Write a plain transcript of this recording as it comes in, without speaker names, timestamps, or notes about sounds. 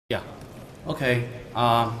Okay,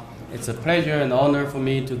 it's a pleasure and honor for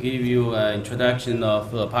me to give you an introduction of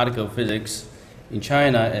particle physics in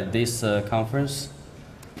China at this conference.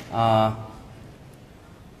 Particle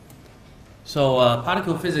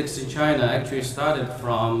physics in China actually started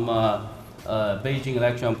from Beijing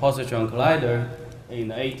Electron-Positron Collider in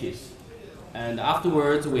the 80s. And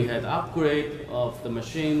afterwards, we had upgrade of the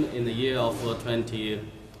machine in the year of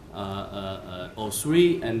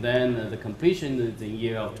 2003, and then the completion in the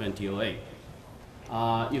year of 2008.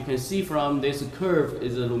 You can see from this curve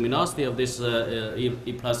is the luminosity of this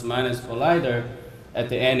E plus minus collider at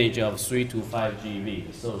the energy of 3 to 5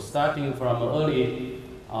 GeV. So starting from early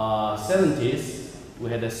 70s, we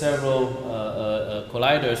had several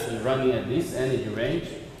colliders running at this energy range,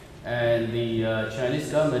 and the Chinese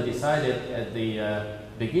government decided at the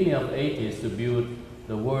beginning of the 80s to build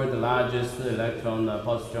the world's largest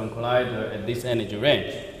electron-positron collider at this energy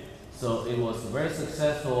range. So it was a very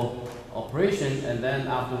successful operation, and then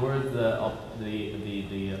afterwards the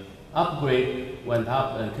upgrade went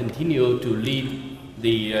up and continued to lead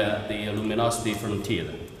the luminosity frontier.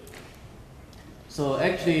 So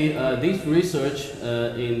actually, this research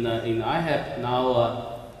in IHAP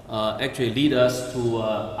now actually lead us to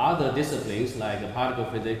other disciplines like particle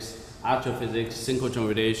physics, astrophysics, synchrotron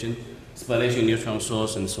radiation, spallation neutron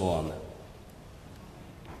source, and so on.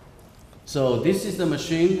 So this is the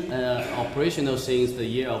machine operational since the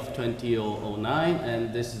year of 2009,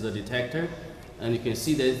 and this is the detector. And you can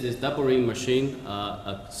see that this double ring machine,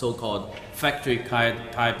 a so-called factory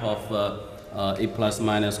type of E plus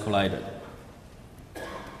minus collider.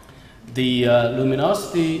 The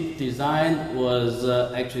luminosity design was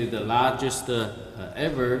actually the largest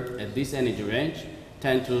ever at this energy range,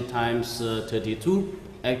 10 to times 32.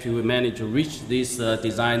 Actually, we managed to reach this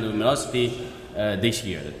design luminosity this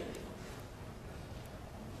year.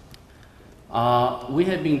 We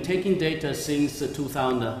have been taking data since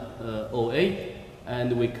 2008,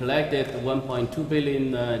 and we collected 1.2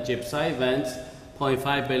 billion Psi events,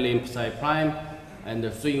 0.5 billion Psi prime, and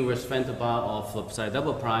the 3 inverse phantom bar of Psi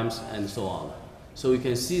double primes, and so on. So you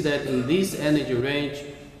can see that in this energy range,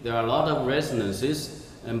 there are a lot of resonances,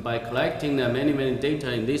 and by collecting many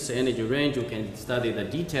data in this energy range, you can study the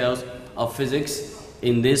details of physics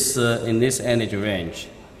in this energy range.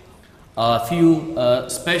 A few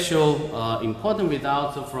special important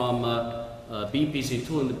results from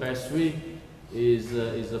BPC2 and the BEST3 is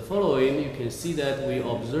the following. You can see that we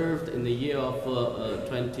observed in the year of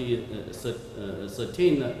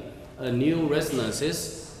 2013 new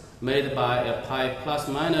resonances made by a pi plus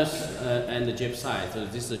minus and the Psi. So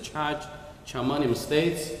this is a charged charmonium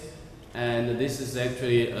states, and this is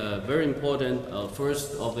actually very important,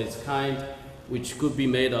 first of its kind, which could be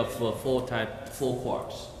made of 4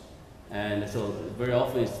 quarks. And so very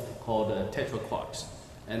often it's called tetraquarks.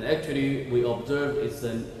 And actually we observed it's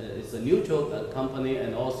a neutral company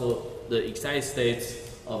and also the excited states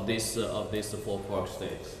of this 4 quark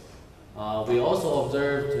states. We also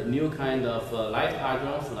observed new kind of light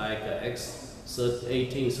hadrons like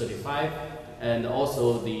X1835 and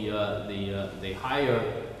also the higher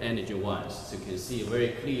energy ones. So you can see very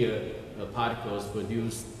clear particles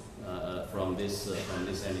produced from this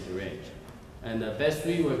energy range. And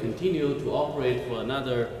BEST3 will continue to operate for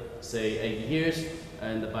another, say, 8 years.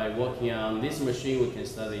 And by working on this machine, we can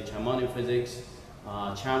study charmonium physics,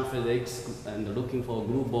 charm physics, and looking for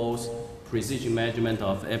group balls, precision measurement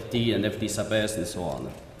of FD and FD sub S, and so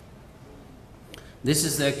on. This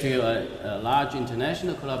is actually a large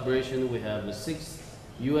international collaboration. We have 6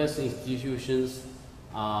 US institutions,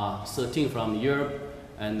 13 from Europe,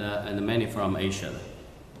 and many from Asia.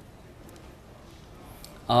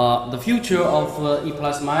 The future of E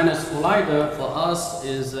plus minus collider for us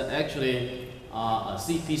is actually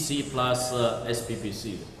CPC plus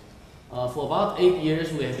SPPC. For about 8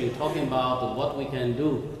 years, we have been talking about what we can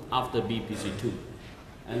do after BPC2.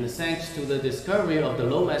 And thanks to the discovery of the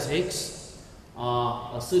low mass Higgs,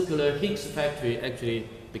 a circular Higgs factory actually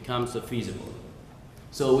becomes feasible.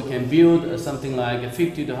 So we can build something like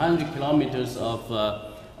 50 to 100 kilometers of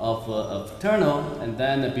tunnel, and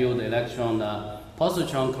then build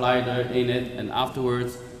electron-positron collider in it, and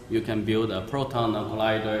afterwards you can build a proton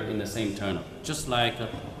collider in the same tunnel, just like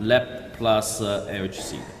LEP plus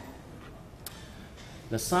LHC.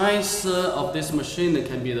 The science of this machine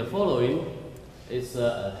can be the following. It's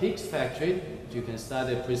a Higgs factory. You can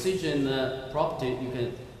study precision property.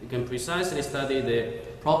 You can precisely study the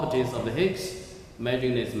properties of the Higgs,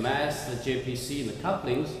 measuring its mass, the JPC, and the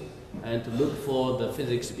couplings, and to look for the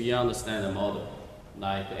physics beyond the standard model,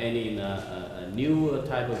 like any new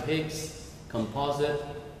type of Higgs, composite,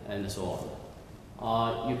 and so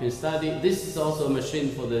You can study, this is also a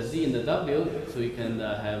machine for the Z and the W, so you can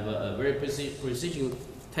have a very precision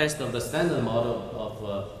test of the standard model of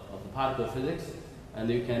the particle physics, and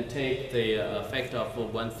you can take the factor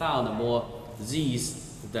of 1,000 more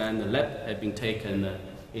Z's than the lab had been taken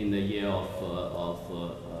in the year of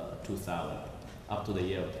 2000, up to the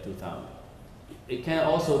year of 2000. It can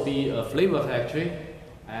also be a flavor factory,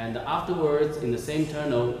 and afterwards in the same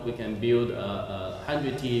tunnel we can build a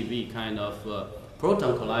 100 TeV kind of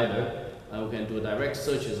proton collider, and we can do direct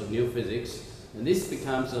searches of new physics, and this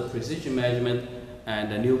becomes a precision measurement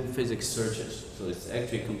and a new physics searches. So it's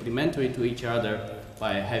actually complementary to each other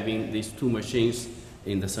by having these two machines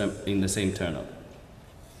in the same tunnel.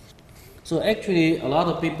 So actually a lot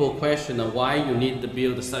of people question why you need to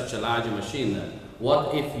build such a large machine.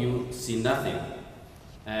 What if you see nothing?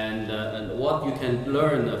 And what you can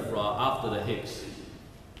learn from after the Higgs.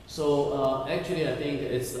 So actually I think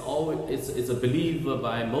it's a belief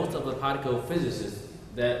by most of the particle physicists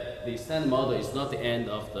that the standard model is not the end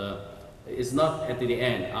of it's not at the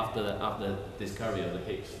end after the discovery of the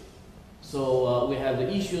Higgs. So we have the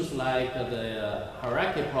issues like the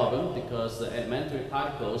hierarchy problem, because the elementary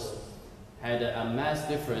particles had a mass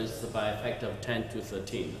difference by a factor of 10 to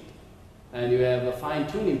 13. And you have a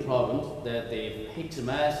fine-tuning problem that the Higgs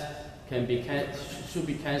mass should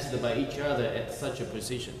be cancelled by each other at such a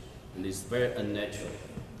precision, and it's very unnatural.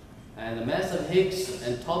 And the mass of Higgs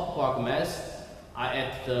and top quark mass are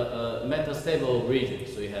at the metastable region.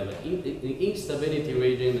 So you have an instability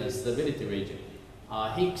region and a stability region.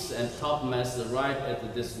 Higgs and top mass are right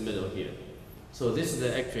at this middle here. So this is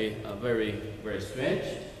actually very, very strange.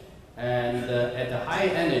 And at the high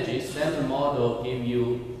energy, standard model give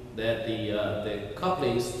you that the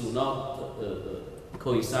couplings do not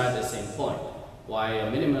coincide at the same point, while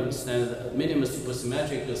a minimum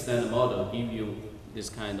supersymmetric standard model give you this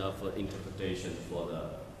kind of interpretation for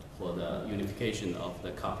the unification of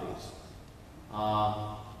the couplings.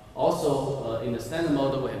 Also, in the standard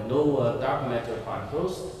model, we have no dark matter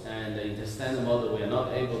particles, and in the standard model, we are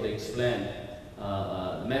not able to explain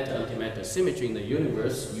matter-antimatter symmetry in the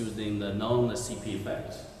universe using the known CP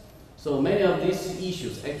effects. So many of these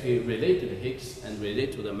issues actually relate to the Higgs and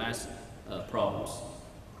relate to the mass problems.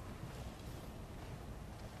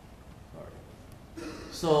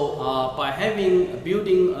 So by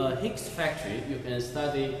building a Higgs factory, you can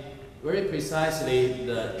study very precisely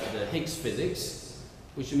the Higgs physics,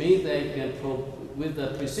 which means that you can probe with the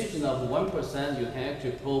precision of 1%, you can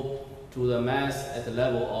actually probe to the mass at the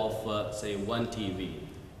level of say 1 TeV,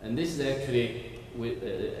 and this is actually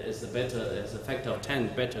is a factor of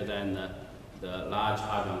 10 better than the Large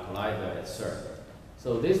Hadron Collider at CERN.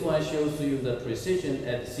 So this one shows you the precision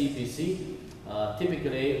at CPC.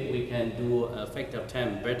 Typically, we can do a factor of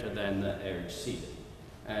 10 better than LHC.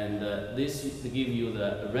 And this give you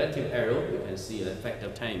the relative error. You can see a factor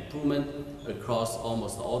of 10 improvement across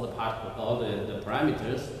almost all the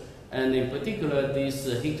parameters. And in particular, this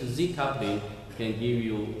Higgs-Z coupling can give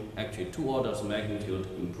you actually 2 orders of magnitude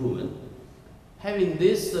improvement. Having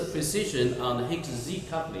this precision on the Higgs-Z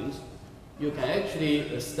couplings, you can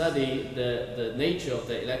actually study the nature of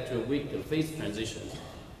the electroweak phase transition.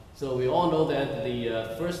 So we all know that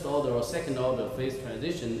the first order or second order phase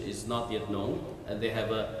transition is not yet known, and they have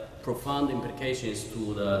profound implications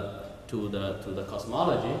to the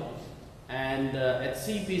cosmology. And at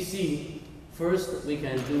CPC, first we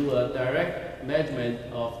can do a direct measurement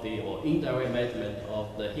of or indirect measurement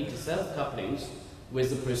of the Higgs self-couplings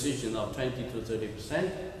with a precision of 20 to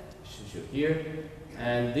 30%, shown here.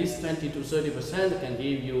 And this 20 to 30% can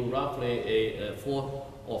give you roughly a 4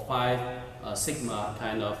 or 5 sigma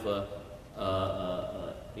kind of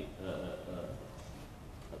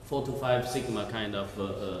 4 to 5 sigma kind of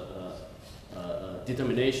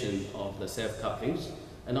determination of the self-couplings.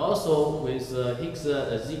 And also with Higgs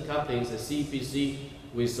Z couplings, the CPC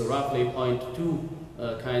with roughly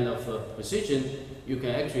 0.2 kind of precision, you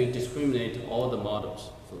can actually discriminate all the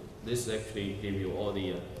models. So this actually gives you all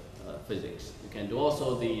the physics. You can do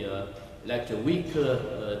also the electroweak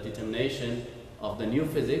determination of the new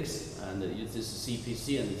physics, and this is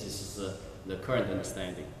CPC, and this is the current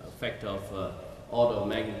understanding. A factor of order of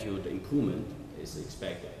magnitude improvement is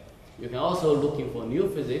expected. You can also looking for new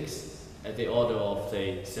physics at the order of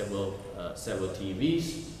say several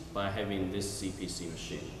TeVs by having this CPC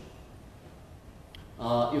machine.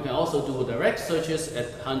 You can also do direct searches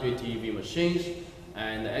at 100 TeV machines,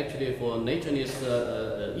 and actually for natureness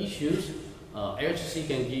issues, LHC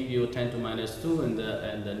can give you 10 to minus 2, and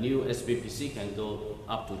the new SBPC can go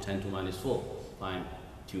up to 10 to minus 4, fine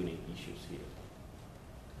tuning issues here.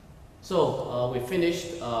 So we finished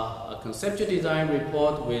a conceptual design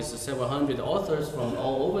report with several hundred authors from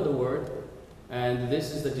all over the world. And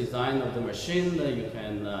this is the design of the machine. You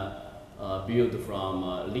can build from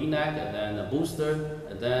LINAC and then a booster,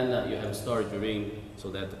 and then you have a storage ring so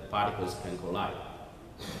that the particles can collide.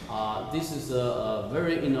 This is a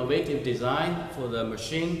very innovative design for the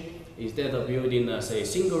machine. Instead of building, say,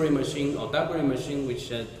 single ring machine or double ring machine, which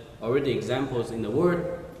had already examples in the world,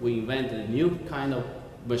 we invented a new kind of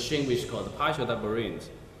machine which is called partial double rings.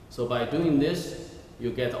 So by doing this,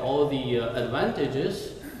 you get all the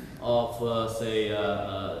advantages of, say,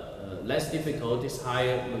 less difficulties,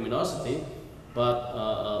 higher luminosity,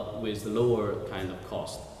 but with lower kind of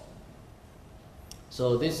cost.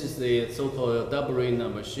 So this is the so-called double ring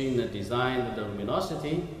machine design with the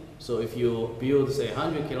luminosity. So if you build, say,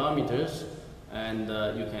 100 kilometers, and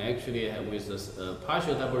you can actually have with a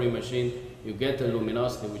partial double ring machine, you get the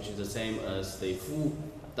luminosity which is the same as the full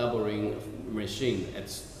double ring machine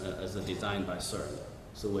as designed by CERN.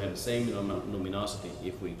 So we have the same luminosity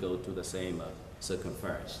if we go to the same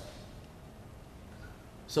circumference.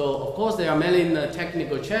 So of course there are many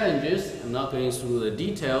technical challenges. I'm not going through the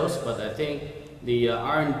details, but I think the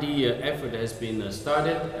R&D effort has been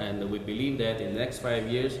started, and we believe that in the next 5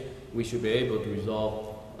 years we should be able to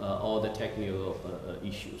resolve all the technical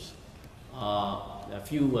issues. A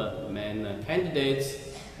few main candidates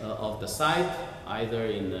of the site, either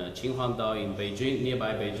in Tsinghua in Beijing,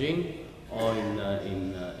 nearby Beijing, or in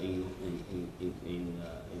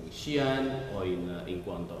Xi'an, or in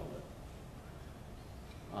Guangdong.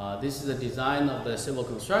 This is the design of the civil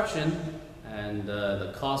construction, and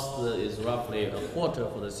the cost is roughly a quarter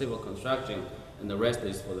for the civil construction, and the rest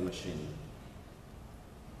is for the machine.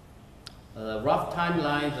 Rough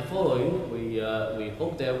timeline is the following. We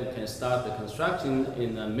hope that we can start the construction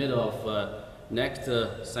in the middle of next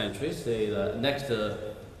century, say the next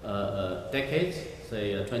decade,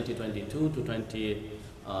 say 2022 to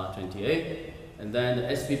 2028, and then the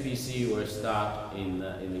SPPC will start in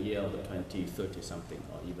the year of 2030 something,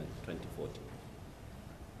 or even 2040.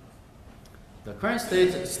 The current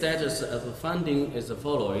status of the funding is the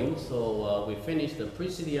following. So we finished the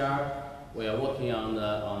pre-CDR. We are working on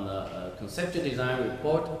the conceptual design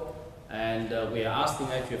report, and we are asking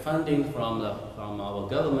actually funding from our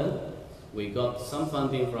government. We got some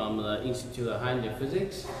funding from the Institute of High Energy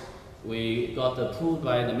Physics. We got approved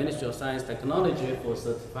by the Ministry of Science and Technology for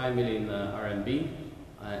 35 million RMB,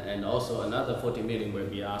 and also another 40 million will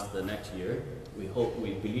be asked the next year. We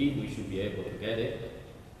believe we should be able to get it.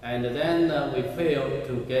 And then we failed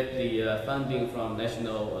to get the funding from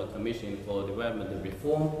National Commission for Development and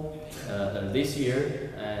Reform this year,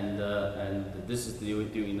 and this is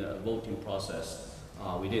during the voting process.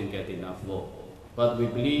 We didn't get enough vote. But we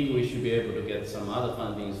believe we should be able to get some other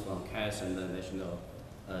fundings from CAS and the National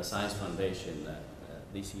Science Foundation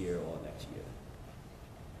this year or next year.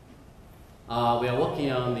 We are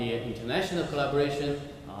working on the international collaboration.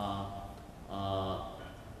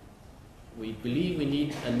 We believe we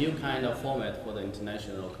need a new kind of format for the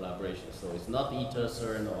international collaboration. So it's not ITER,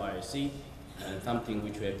 CERN, or IRC, and something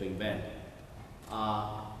which we have to invent.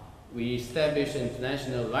 We established an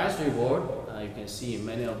international advisory board. You can see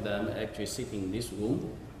many of them actually sitting in this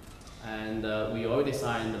room. And we already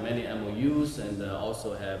signed many MOUs, and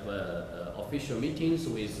also have official meetings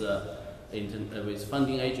with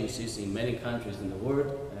funding agencies in many countries in the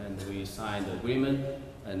world. And we signed an agreement,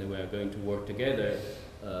 and we are going to work together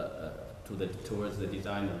towards the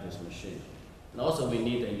design of this machine. And also we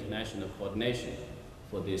need international coordination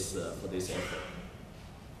for this effort.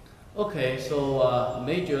 Okay, so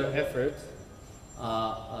major effort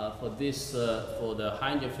for the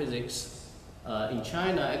high energy physics in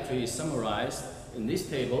China actually is summarized in this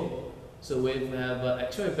table. So we have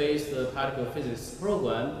accelerator-based particle physics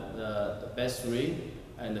program, the best three,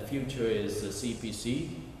 and the future is CPC.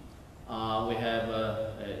 We have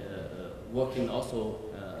working also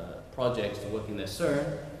projects working at CERN.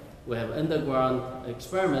 We have underground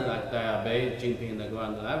experiments like Daya Bay, Jinping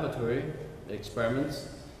Underground Laboratory experiments.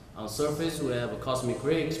 On surface, we have a cosmic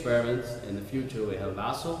ray experiments. In the future, we have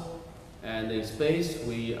LASSO. And in space,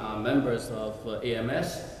 we are members of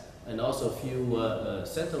AMS, and also a few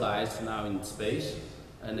satellites now in space.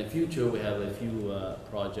 And in the future, we have a few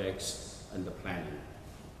projects under planning.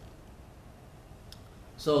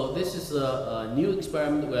 So this is a new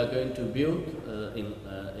experiment we are going to build in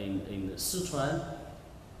Sichuan.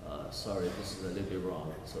 Sorry, this is a little bit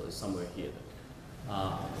wrong, so it's somewhere here.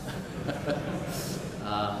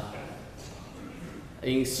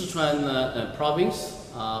 In Sichuan province,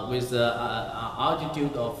 with an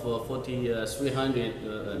altitude of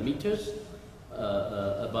 4,300 meters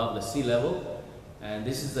above the sea level. And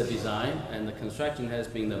this is the design, and the construction has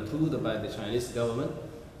been approved by the Chinese government.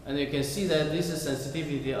 And you can see that this is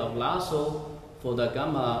sensitivity of LASO for the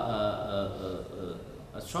gamma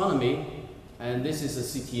astronomy, and this is a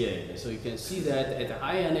CTA. So you can see that at the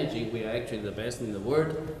high energy, we are actually the best in the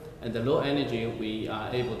world, and the low energy, we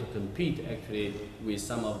are able to compete actually with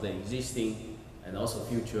some of the existing and also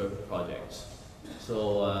future projects.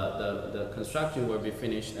 So the construction will be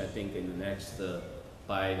finished, I think, in the next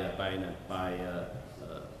by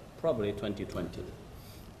probably 2020.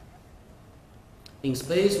 In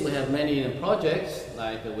space, we have many projects.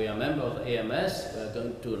 Like we are a member of AMS. We are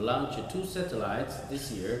going to launch 2 satellites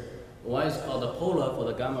this year. One is called the Polar for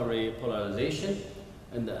the gamma ray polarization,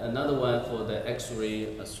 and another one for the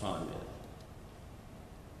X-ray astronomy.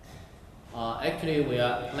 Actually, we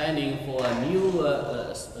are planning for a new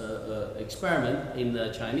experiment in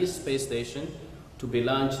the Chinese space station to be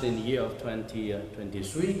launched in the year of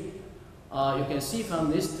 2023. You can see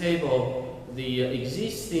from this table the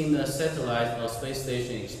existing satellite or space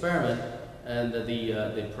station experiment and the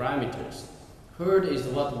parameters. Here is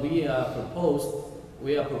what we are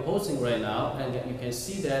proposing right now, and you can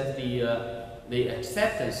see that the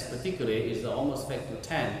acceptance particularly is almost factor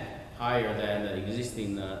 10 higher than the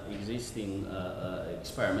existing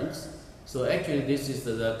experiments. So actually this is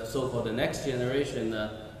the so-called the next generation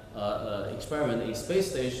experiment in space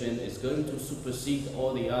station is going to supersede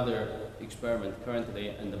all the other experiments currently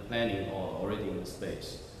and the planning or already in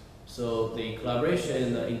space. So the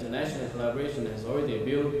collaboration, the international collaboration has already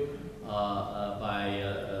built by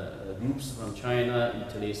groups from China,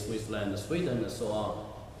 Italy, Switzerland, Sweden, and so on.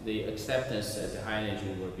 The acceptance at the high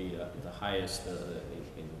energy will be the highest in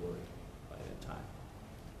the world by that time.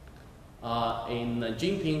 In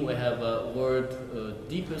Jinping, we have a world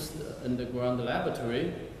deepest underground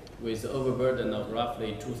laboratory with overburden of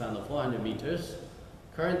roughly 2,400 meters.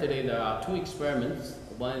 Currently, there are 2 experiments.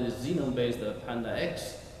 One is xenon-based Panda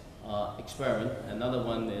X experiment. Another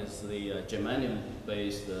one is the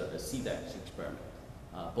germanium-based CDEX experiment.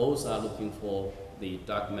 Both are looking for the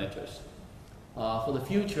dark matters. For the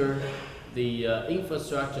future, the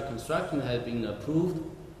infrastructure construction has been approved,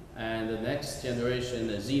 and the next generation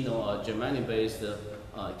xeno or germanium-based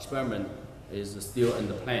experiment is still in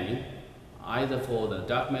the planning, either for the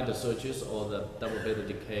dark matter searches or the double beta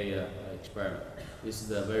decay experiment. This is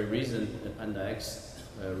the very recent Panda X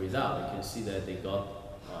result. You can see that they got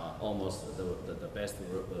almost the best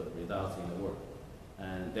results in the world.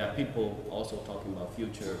 And there are people also talking about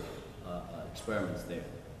future experiments there.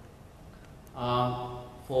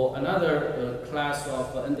 For another class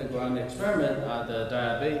of underground experiment are the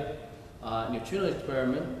diabase neutrino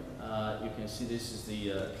experiment. You can see this is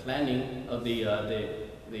the planning of the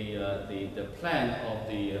plan of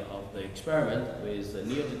the experiment with the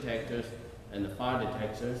near detectors and the far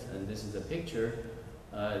detectors, and this is a picture.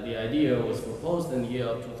 The idea was proposed in the year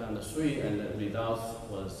of 2003, and the results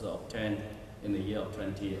was obtained in the year of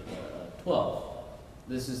 2012.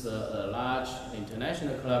 This is a large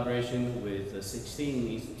international collaboration with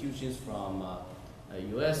 16 institutions from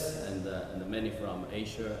US and many from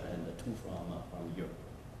Asia and 2 from Europe.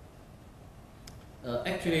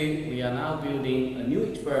 Actually, we are now building a new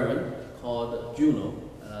experiment called Juno.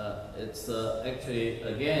 It's actually,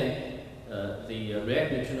 again, the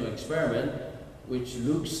react neutrino experiment, which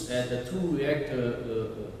looks at the 2 reactor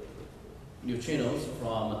neutrinos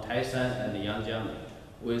from Taishan and Yangjiang,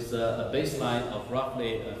 with a baseline of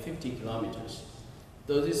roughly 50 kilometers.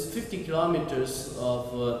 So this 50 kilometers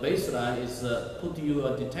of baseline is put you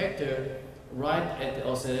a detector right at the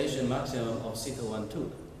oscillation maximum of theta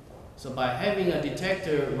 1,2. So by having a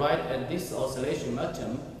detector right at this oscillation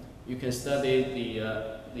maximum, you can study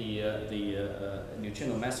the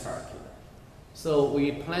neutrino mass hierarchy. So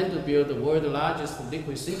we plan to build the world's largest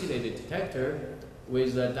liquid scintillator detector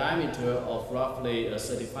with a diameter of roughly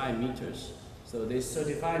 35 meters. So this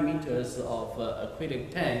 35 meters of acrylic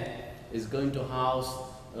tank is going to house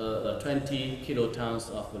 20 kilotons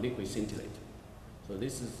of liquid scintillator. So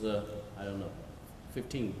this is, I don't know,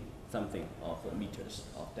 15 something of meters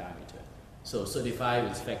of diameter. So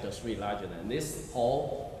 35 is factor 3 larger than this,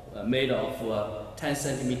 all made of 10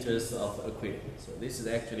 centimeters of acrylic. So this is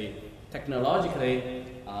actually technologically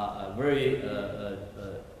a very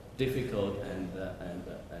difficult and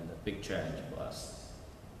a big challenge for us.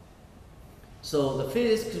 So the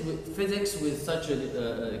physics with such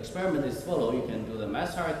an experiment is follow. You can do the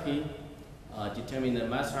mass hierarchy, determine the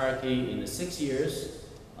mass hierarchy in 6 years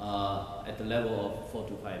at the level of 4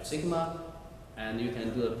 to 5 sigma, and you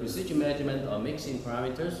can do a precision measurement of mixing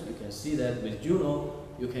parameters. You can see that with Juno,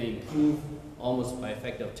 you can improve almost by a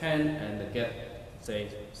factor of 10 and get, say,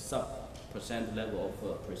 sub% level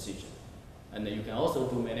of precision. And you can also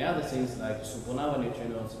do many other things like supernova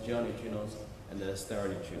neutrinos, geoneutrinos, and stellar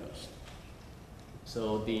neutrinos.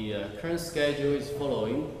 So the current schedule is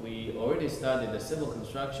following. We already started the civil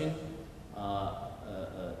construction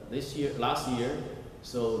last year.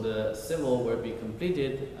 So the civil will be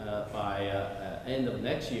completed by end of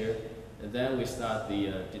next year. And then we start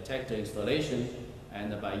the detector installation.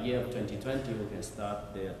 And by year of 2020, we can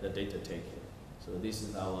start the data taking. So this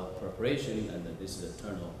is our preparation, and this is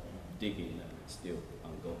internal digging still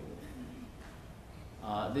ongoing.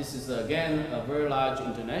 This is again a very large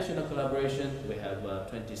international collaboration. We have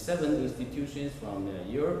 27 institutions from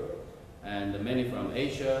Europe, and many from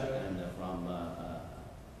Asia, and from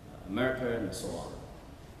America, and so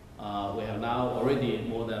on. We have now already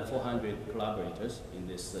more than 400 collaborators in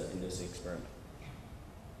this experiment.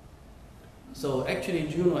 So actually,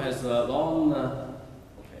 Juno has a long,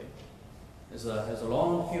 has a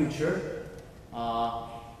long future.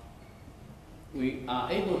 We are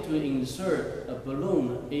able to insert a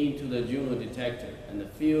balloon into the Juno detector and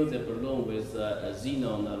fill the balloon with a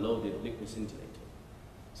xenon-loaded liquid scintillator.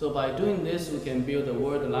 So by doing this, we can build the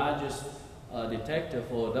world's largest detector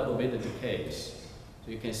for double beta decays.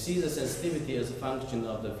 So you can see the sensitivity as a function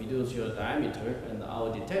of the fiducial diameter, and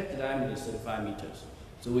our detector diameter is 35 meters.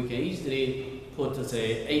 So we can easily put,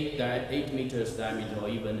 say, 8 meters diameter or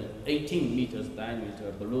even 18 meters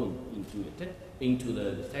diameter balloon into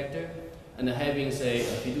the detector, and having, say,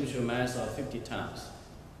 a fiducial mass of 50 tons.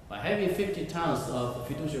 By having 50 tons of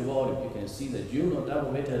fiducial volume, you can see the Juno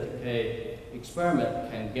double beta decay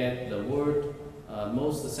experiment can get the world's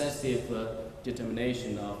most sensitive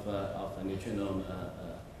determination of a neutrino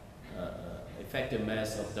effective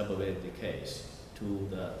mass of double beta decays to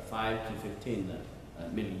the 5 to 15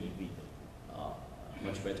 milli eV,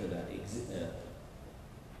 much better than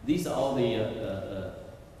these are all the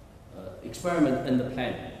experiment and the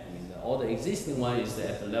planning. I mean, all the existing one is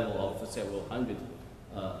at the level of several hundred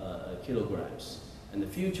kilograms, and the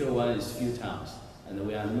future one is few tons, and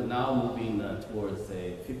we are now moving towards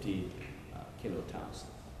 50 kilotons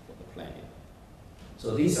for the planning.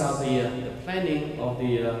 So these are the planning of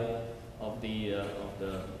the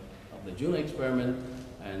Juno experiment,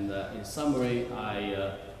 and in summary,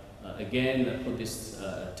 I again put this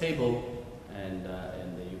table, and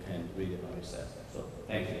you can read it by yourself. So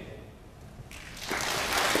thank you.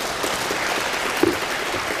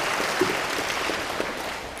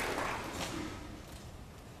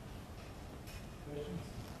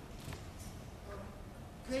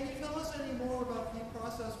 Can you tell us any more about the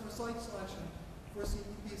process for site selection for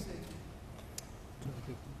CPPC?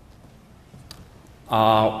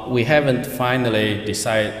 We haven't finally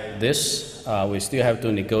decided this. We still have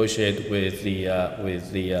to negotiate with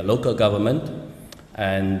the local government,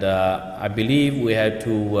 and I believe we have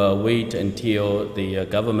to wait until the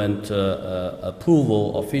government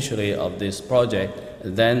approval officially of this project,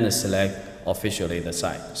 then select officially the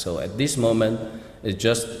site. So at this moment, it's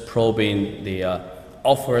just probing the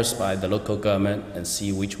offers by the local government and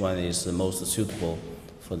see which one is the most suitable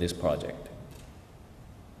for this project.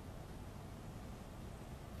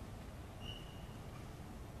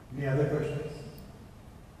 Any other questions?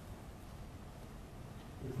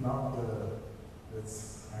 If not,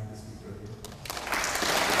 let's hang the speaker here.